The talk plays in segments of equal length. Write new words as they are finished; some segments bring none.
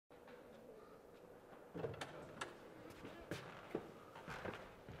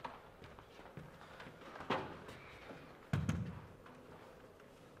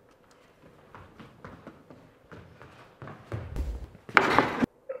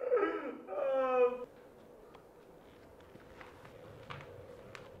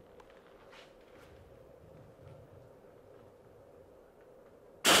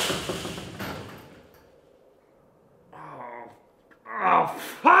Oh,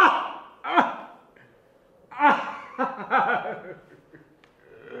 fuck!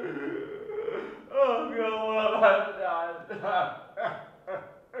 Oh, God.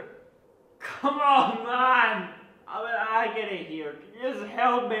 Come on, man! I'm an agony here. Can you just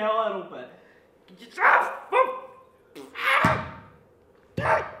help me a little bit? Can you just...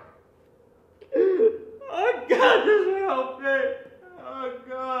 Oh, God, just help me! Oh,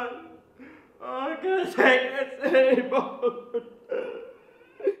 God. Oh, I can't take this anymore.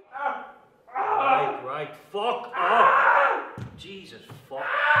 Right, fuck off! Jesus, fuck.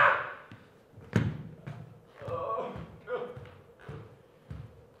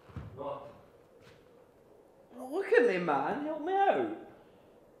 What? Look at me, man. Help me out.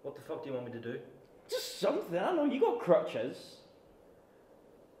 What the fuck do you want me to do? Just something. I know. You got crutches.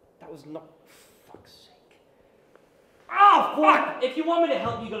 That was not... Fuck's sake. Oh, fuck! If you want me to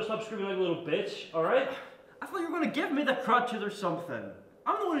help, you gotta stop screaming like a little bitch, alright? I thought you were going to give me the crutches or something.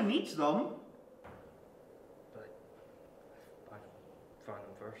 I'm the one who needs them. But I found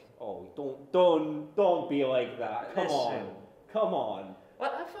them first. Oh, don't be like that. Come on.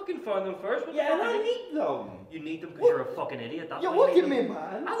 What? I fucking found them first. What Yeah, the and fuck I need them. You need them because you're a fucking idiot. That's Yeah, why you look need at me, them.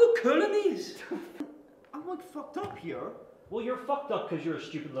 man. I look cool in these. I'm like fucked up here. Well, you're fucked up because you're a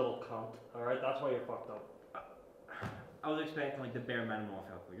stupid little cunt. Alright, that's why you're fucked up. I was expecting like the bare minimum of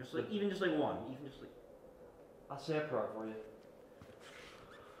help. Just like, even just like one. Even just like... I'll say a prayer for you.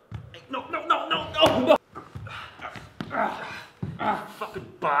 No. Fucking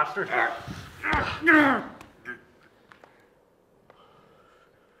bastard.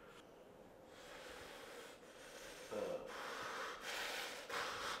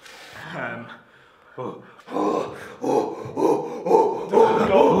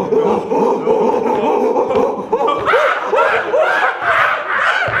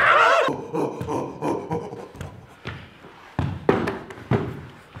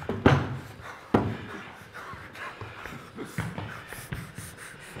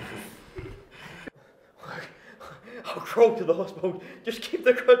 I'll crawl to the hospital. Just keep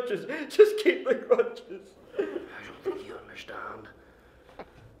the crutches. Just keep the crutches. I don't think you understand.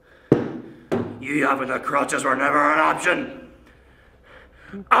 You having the crutches were never an option.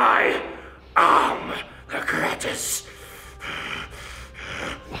 I am the crutches.